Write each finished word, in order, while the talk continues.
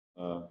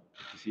Good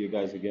to see you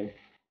guys again.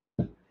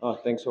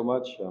 Thanks so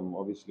much.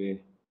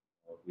 Obviously,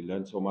 we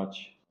learned so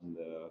much in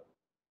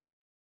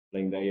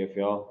playing the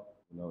AFL.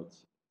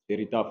 It's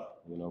very tough.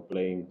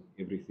 Playing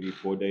every 3,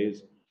 4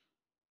 days.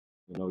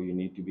 You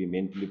need to be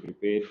mentally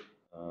prepared,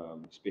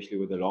 especially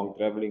with the long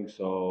traveling.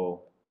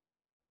 So,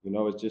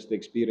 it's just the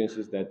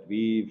experiences that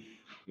we've,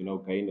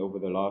 gained over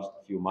the last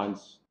few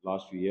months,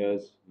 last few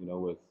years.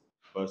 With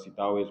Percy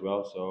as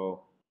well.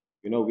 So,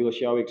 we'll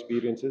share our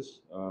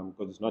experiences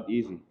because it's not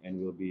easy, and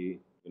we'll be,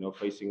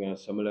 facing a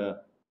similar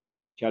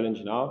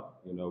challenge now,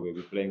 where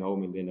we're playing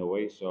home and then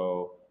away.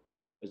 So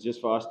it's just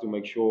for us to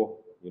make sure,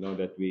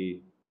 that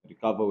we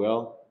recover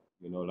well.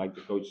 Like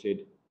the coach said,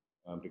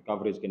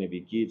 recovery is going to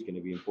be key. It's going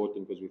to be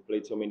important because we've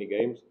played so many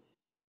games.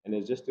 And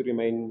it's just to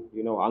remain,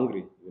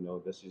 hungry.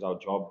 This is our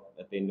job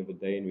at the end of the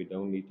day, and we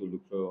don't need to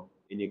look for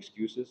any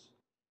excuses.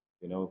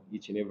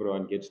 Each and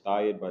everyone gets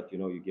tired, but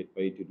you get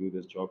paid to do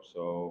this job.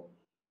 So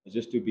it's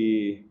just to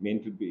be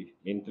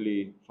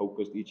mentally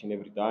focused each and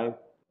every time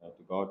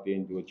to go out there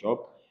and do a job.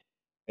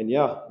 And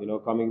yeah,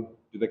 coming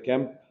to the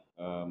camp,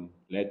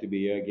 glad to be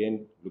here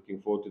again. Looking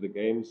forward to the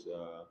games.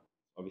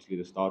 Obviously,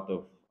 the start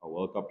of our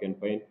World Cup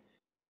campaign.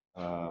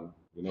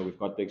 We've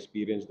got the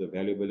experience, the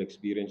valuable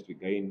experience we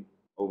gained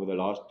over the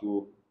last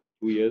two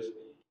years.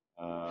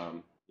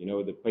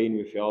 The pain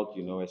we felt,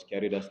 has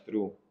carried us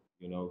through,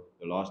 the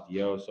last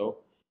year or so.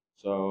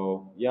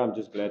 So yeah, I'm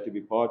just glad to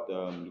be part.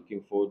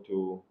 Looking forward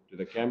to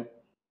the camp.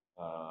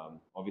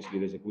 Obviously,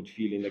 there's a good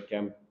feel in the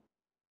camp.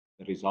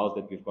 The results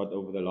that we've got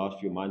over the last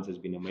few months has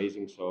been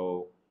amazing.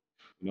 So,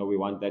 we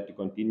want that to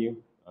continue.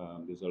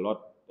 There's a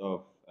lot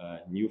of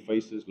new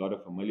faces, a lot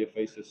of familiar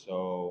faces.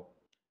 So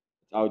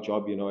it's our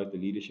job, as the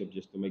leadership,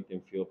 just to make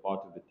them feel part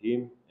of the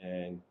team.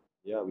 And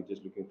yeah, we're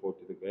just looking forward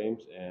to the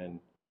games. And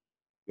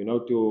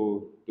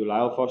to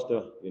Lyle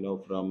Forster,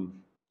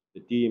 from the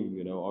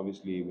team,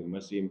 obviously we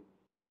miss him.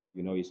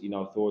 He's in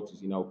our thoughts,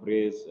 he's in our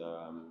prayers.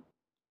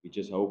 We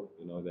just hope,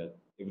 that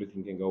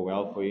everything can go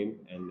well for him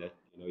and that,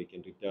 he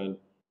can return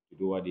to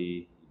do what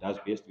he does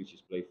best, which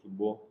is play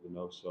football,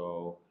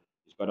 So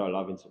he's got our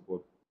love and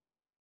support.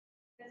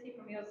 Percy,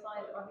 from your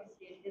side,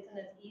 obviously it isn't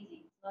as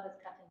easy. It's not as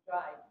cut and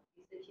dry.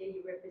 You sit here,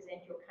 you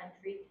represent your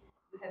country,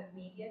 you have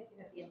media, you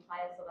have the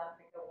entire South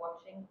Africa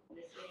watching,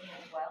 listening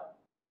as well.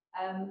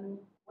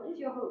 What is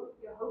your hope?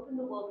 Your hope in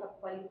the World Cup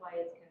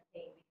qualifiers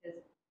campaign, because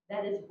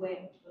that is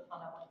where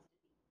Bafana wants to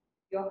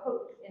be. Your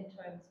hope in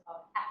terms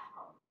of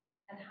AFCON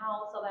and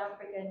how South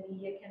Africa and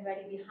media can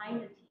rally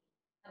behind the team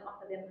and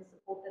offer them the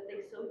support that they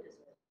so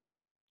deserve.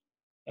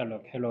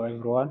 Hello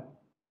everyone.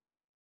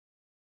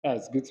 Yeah,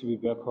 it's good to be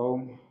back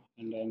home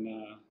and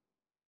then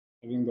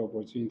having the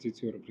opportunity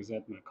to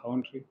represent my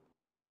country.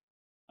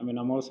 I mean,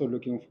 I'm also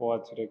looking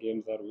forward to the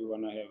games that we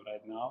want to have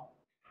right now.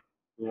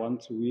 We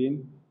want to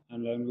win,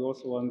 and then we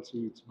also want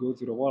to go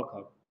to the World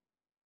Cup.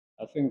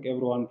 I think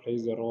everyone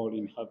plays a role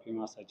in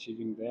helping us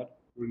achieving that.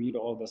 We need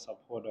all the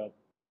support that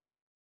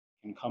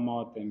can come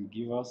out and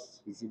give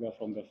us, it's either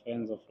from the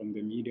fans or from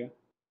the media.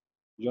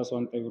 We just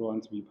want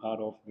everyone to be part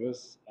of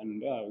this,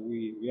 and yeah,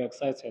 we're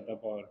excited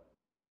about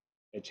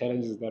the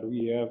challenges that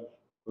we have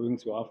going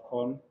to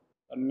AFCON,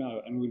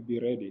 and we'll be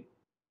ready.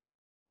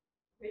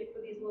 Ready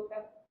for these World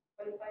Cup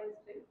qualifiers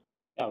too?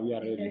 Yeah, we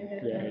are ready.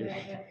 We are ready.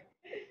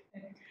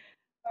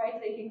 All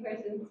right, taking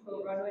questions for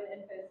Ronwen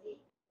and Percy.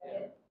 Go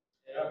ahead.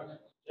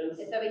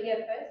 Just It's over here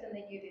first and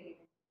then you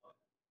deliver.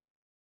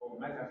 for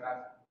my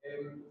class.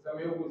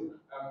 Samuel was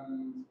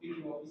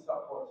speaking of his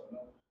support,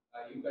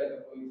 you guys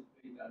are going to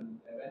play it on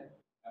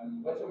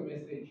 11. What's your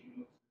message,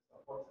 to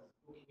supporters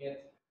looking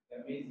at the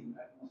amazing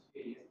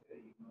atmosphere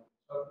yesterday,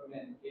 12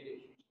 men get a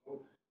huge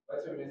goal.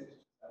 What's your message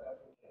to South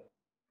Africa?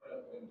 All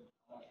of them,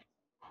 how much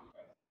you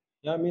guys?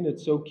 Yeah, I mean,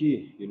 it's so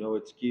key.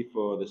 It's key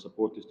for the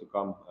supporters to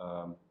come.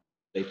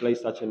 They play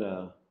such an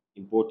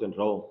important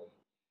role,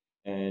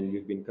 and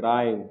we've been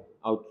crying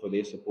out for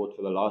their support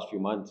for the last few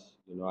months.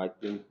 I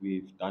think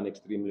we've done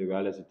extremely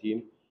well as a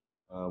team.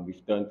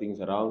 We've turned things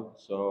around,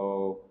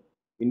 so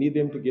we need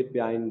them to get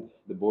behind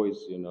the boys.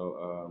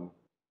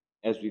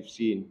 As we've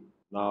seen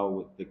now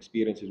with the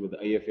experiences with the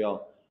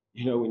AFL.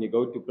 When you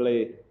go to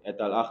play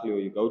at Al Ahly or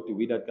you go to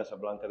Wydad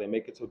Casablanca, they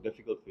make it so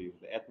difficult for you.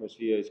 The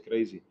atmosphere is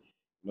crazy.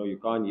 You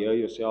can't hear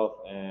yourself,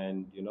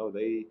 and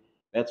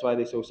that's why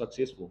they're so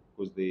successful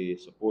because the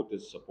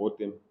supporters support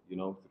them,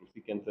 through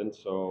thick and thin.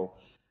 So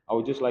I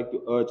would just like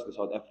to urge the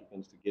South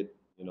Africans to get,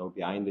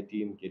 behind the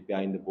team, get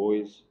behind the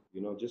boys,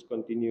 just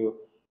continue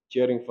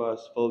cheering for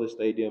us, fill the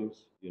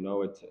stadiums.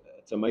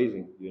 It's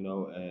amazing,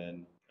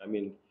 and I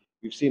mean,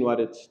 we've seen what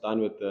it's done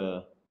with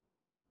the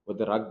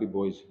rugby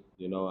boys.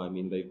 I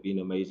mean, they've been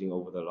amazing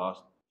over the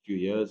last few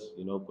years.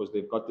 Because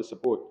they've got the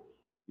support.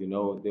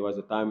 There was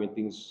a time when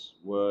things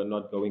were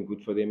not going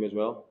good for them as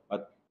well,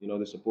 but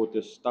the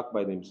supporters stuck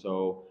by them.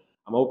 So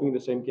I'm hoping the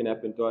same can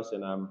happen to us,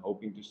 and I'm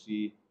hoping to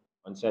see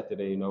on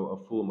Saturday, a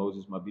full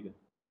Moses Mabida.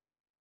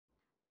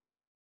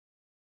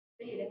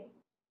 Really?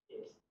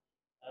 Yes.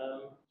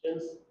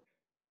 Just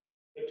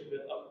back to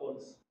back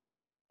AFCONs,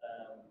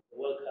 the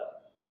World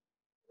Cup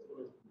has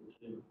always been the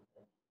dream.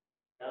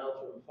 Now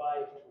from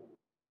 5 to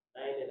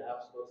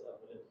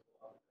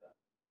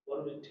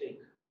would it take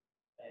this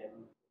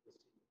team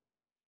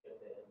to get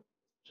there,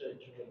 during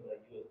the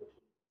US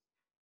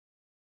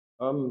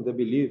opportunity? The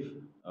belief.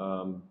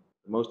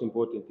 The most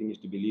important thing is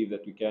to believe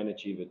that we can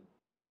achieve it.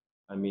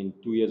 I mean,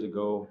 2 years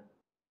ago,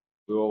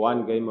 we were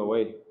one game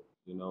away,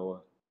 you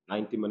know,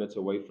 90 minutes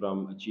away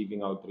from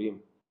achieving our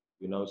dream,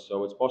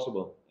 so it's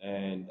possible.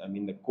 And I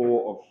mean, the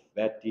core of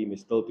that team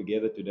is still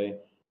together today,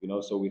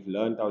 so we've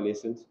learned our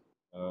lessons.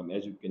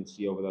 As you can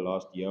see over the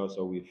last year or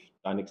so, we've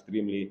done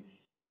extremely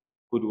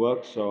good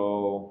work.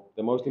 So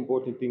the most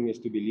important thing is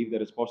to believe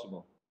that it's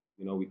possible.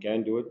 We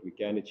can do it, we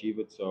can achieve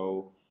it.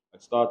 So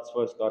it starts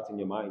in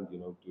your mind,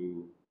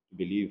 to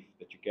believe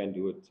that you can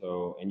do it.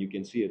 So, and you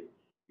can see it.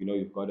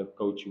 You've got a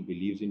coach who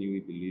believes in you, he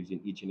believes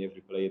in each and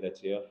every player that's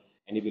here,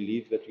 and he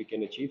believes that we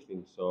can achieve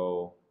things.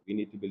 So we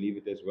need to believe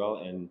it as well.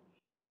 And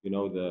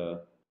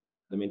the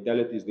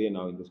mentality is there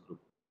now in this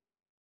group.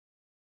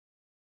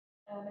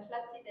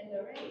 Mehlatsi, then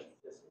Lawrence.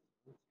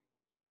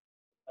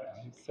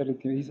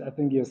 I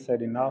think you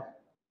said enough.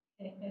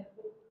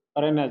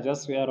 But then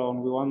just to add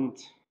on, we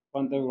want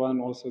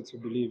everyone also to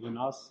believe in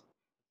us.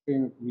 I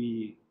think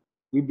we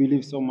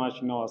believe so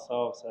much in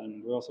ourselves,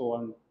 and we also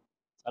want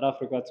South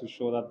Africa to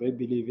show that they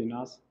believe in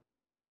us.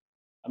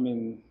 I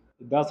mean,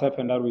 it does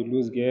happen that we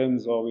lose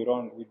games or we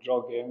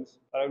draw games,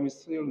 but we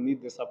still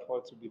need the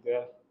support to be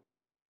there.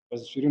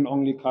 Because it shouldn't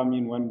only come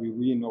in when we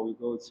win or we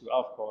go to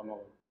AFCON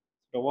or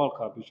the World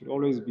Cup. It should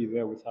always be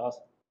there with us.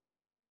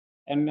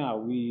 And now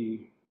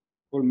we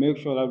will make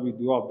sure that we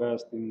do our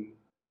best in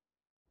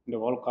the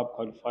World Cup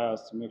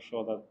qualifiers to make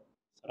sure that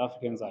South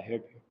Africans are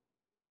happy.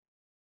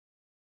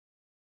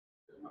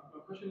 My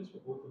question is for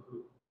both of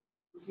you.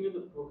 Looking at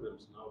the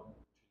programs now,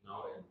 between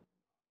now and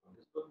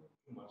there's not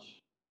too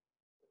much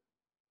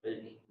break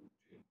in between.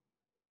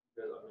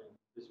 Because I mean,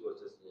 this was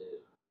just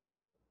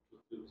 2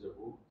 3 weeks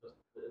ago. Just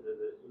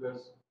you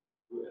guys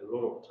do a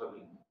lot of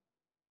traveling.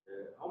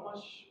 How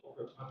much of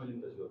your traveling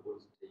does your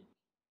boss take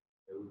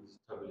with this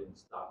traveling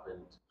stuff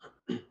and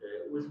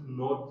with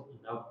not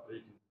enough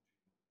break in between?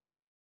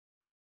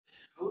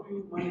 How do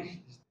you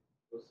manage this?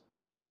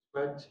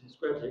 Because it's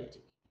quite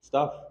hectic. It's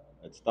tough.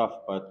 It's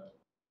tough, but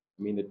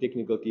I mean, the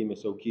technical team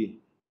is so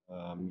key.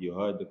 You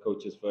heard the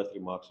coach's first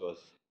remarks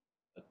was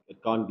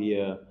it can't be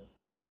an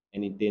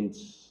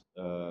intense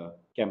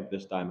camp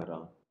this time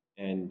around,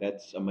 and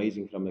that's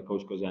amazing from the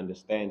coach because he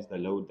understands the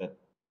load that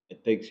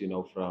it takes,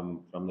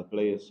 from the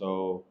players.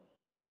 So,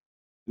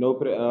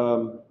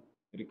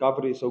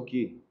 recovery is so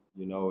key,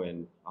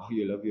 and how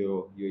you live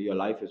your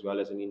life as well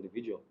as an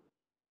individual.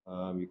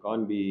 You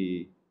can't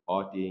be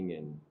partying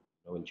and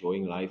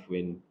enjoying life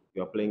when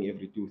you are playing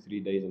every 2 3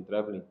 days and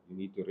traveling. You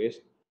need to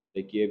rest,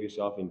 take care of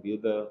yourself, and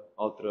build the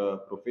ultra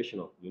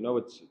professional.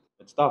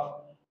 It's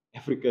tough.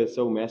 Africa is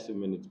so massive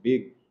and it's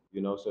big.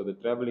 So the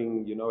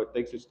traveling, it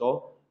takes its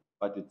toll,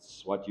 but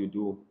it's what you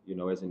do,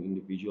 as an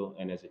individual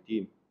and as a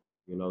team.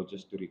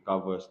 Just to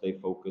recover, stay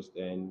focused,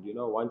 and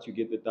once you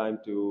get the time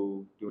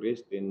to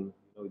rest, then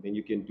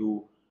you can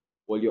do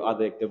all your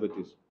other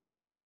activities.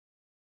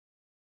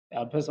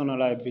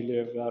 Personally, I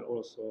believe that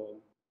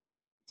also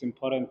it's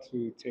important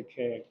to take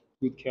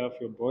good care of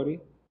your body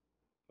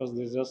because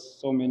there's just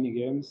so many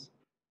games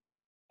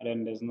and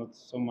then there's not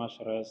so much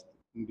rest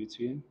in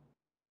between.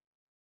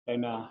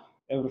 And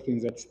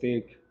everything's at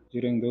stake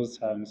during those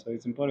times. So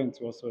it's important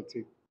to also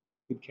take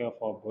good care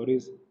of our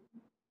bodies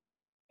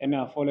and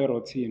follow a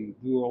routine.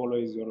 Do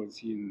always your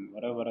routine,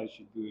 whatever I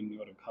should do in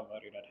your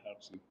recovery that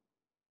helps you.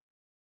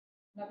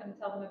 I'm not going to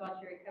tell them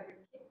about your recovery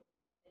kit.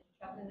 That you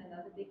travel in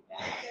another big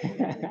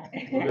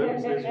bag. Whoever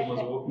says you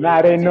must walk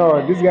Nah, they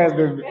know. These guys,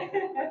 Okay.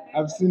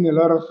 I've seen a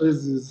lot of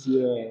faces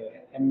here,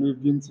 and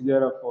we've been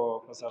together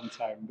for some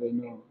time. They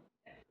know.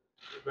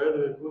 by the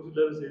way,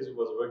 whoever says you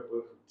must work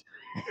perfect.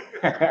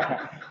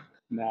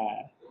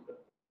 Nah.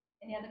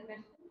 Any other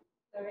questions?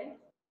 Sorry.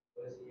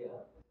 Percy,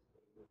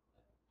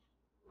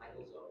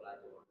 Michael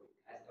Zorlato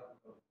has come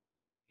from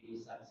really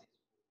successful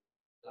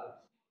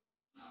clubs.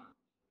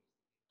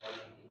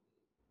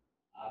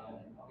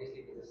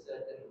 Obviously, there's a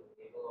certain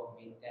level of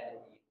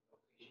mentality and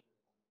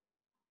professionalism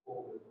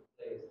for the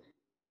players,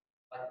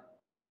 but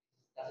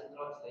does it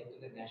translate to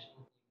the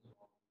national team as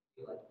well? I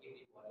feel like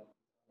everybody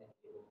on that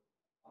level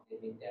of their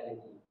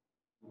mentality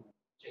to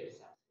chase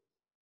success.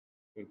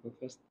 We go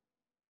first.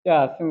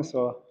 Yeah, I think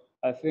so.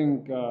 I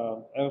think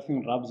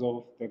everything rubs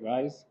off the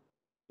guys.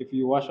 If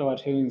you watch our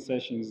training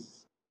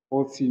sessions,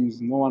 both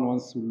teams, no one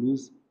wants to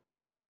lose.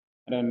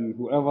 And then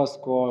whoever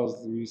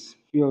scores, we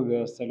feel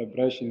their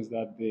celebrations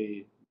that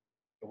they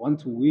want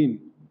to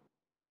win.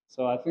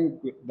 So I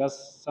think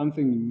that's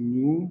something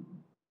new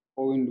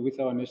going with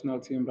our national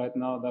team right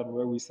now, that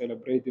where we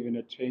celebrate even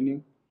at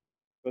training.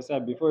 Because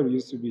before it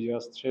used to be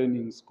just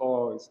training,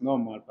 score, it's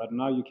normal. But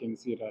now you can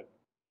see that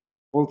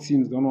both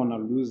teams don't want to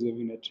lose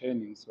even at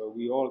training. So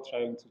we all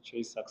trying to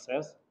chase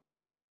success.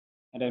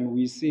 And then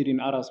we see it in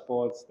other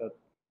sports that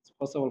it's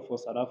possible for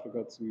South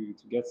Africa to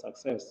get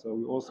success. So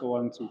we also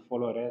want to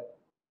follow that.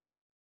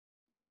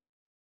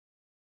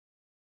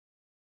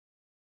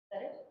 Is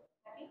that it?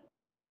 Happy?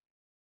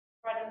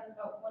 Right on.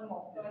 Oh, one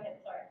more. Go ahead.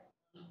 Sorry.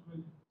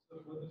 So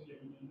both of you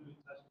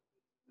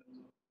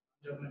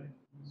Germany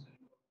moves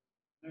anymore.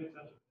 I know it's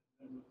such a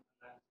in terms of the life situation,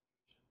 but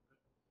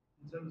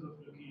in terms of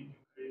looking at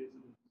your careers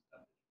and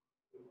stuff that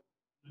you go through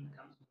when it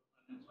comes to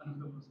finance, one of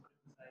the most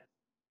criticized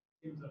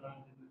teams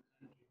around in the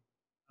country.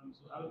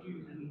 So how do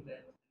you handle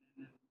that, and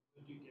then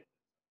where do you get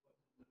that support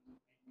in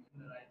terms of being in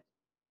the right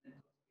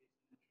mental space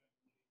and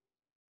ensuring?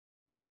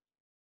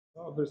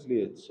 Obviously,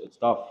 it's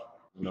tough,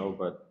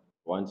 but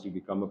once you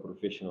become a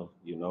professional,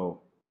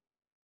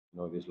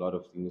 there's a lot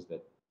of things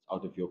that's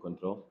out of your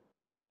control.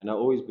 And I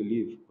always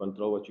believe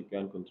control what you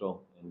can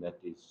control, and that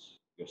is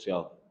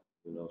yourself.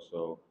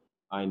 So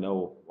I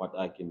know what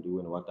I can do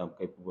and what I'm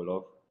capable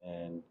of,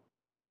 and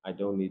I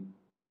don't need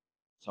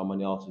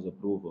someone else's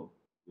approval.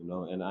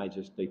 And I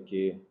just take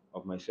care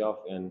of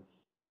myself. And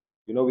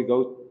we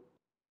go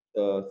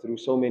through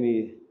so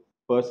many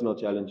personal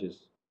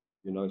challenges,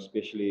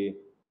 especially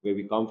where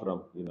we come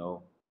from,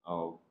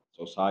 our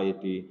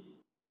society,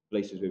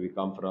 places where we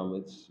come from.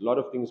 It's a lot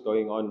of things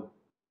going on,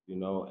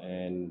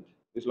 and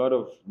there's a lot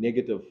of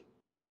negative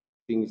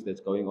things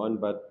that's going on,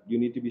 but you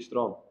need to be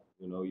strong.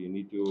 You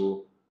need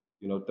to,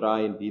 try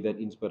and be that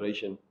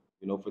inspiration,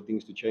 for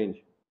things to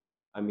change.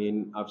 I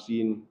mean, I've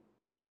seen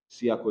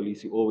Sia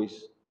Kolisi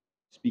always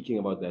speaking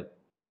about that.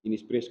 In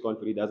his press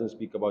conference, he doesn't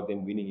speak about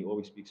them winning. He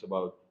always speaks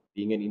about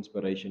being an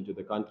inspiration to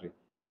the country.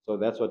 So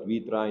that's what we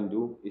try and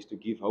do, is to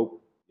give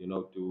hope,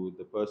 to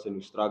the person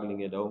who's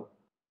struggling at home.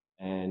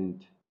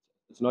 And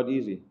it's not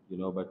easy,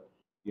 but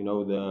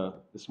the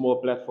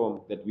small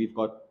platform that we've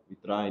got, we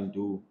try and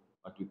do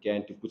what we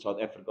can to put South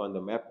Africa on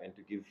the map and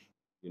to give,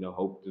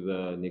 hope to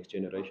the next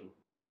generation.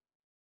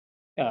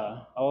 Yeah,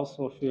 I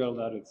also feel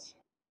that it's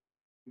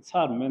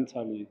hard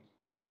mentally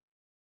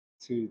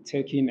to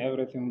take in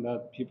everything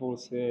that people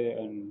say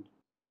and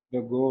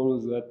the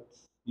goals that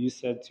you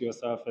set to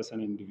yourself as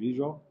an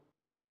individual.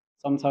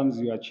 Sometimes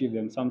you achieve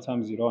them,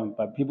 sometimes you don't,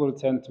 but people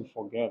tend to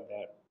forget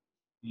that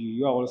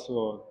you are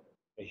also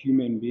a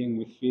human being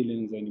with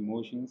feelings and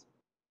emotions.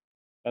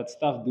 That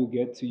stuff do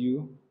get to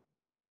you,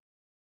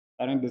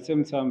 and at the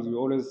same time, we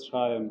always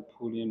try and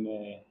put in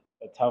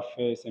a tough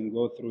face and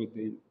go through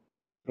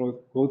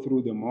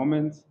the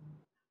moments.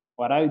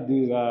 What I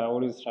do is I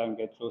always try and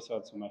get closer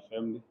to my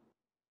family,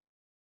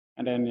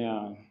 and then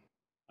yeah,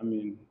 I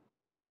mean,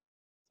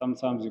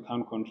 sometimes you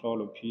can't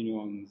control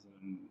opinions,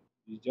 and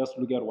you just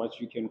look at what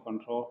you can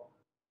control,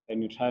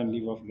 and you try and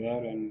live off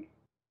there. And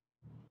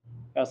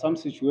yeah, some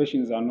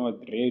situations are not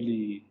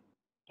really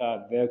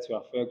there to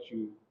affect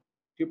you.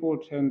 People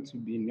tend to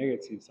be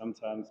negative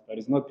sometimes, but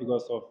it's not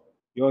because of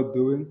your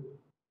doing.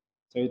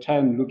 So you try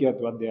and look at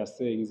what they are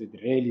saying. Is it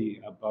really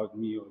about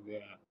me, or they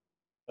are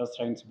just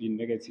trying to be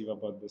negative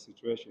about the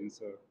situation?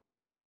 So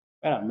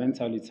yeah,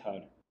 mentally it's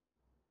hard.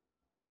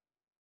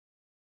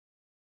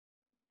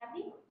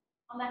 Happy?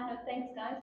 On that note, thanks, guys.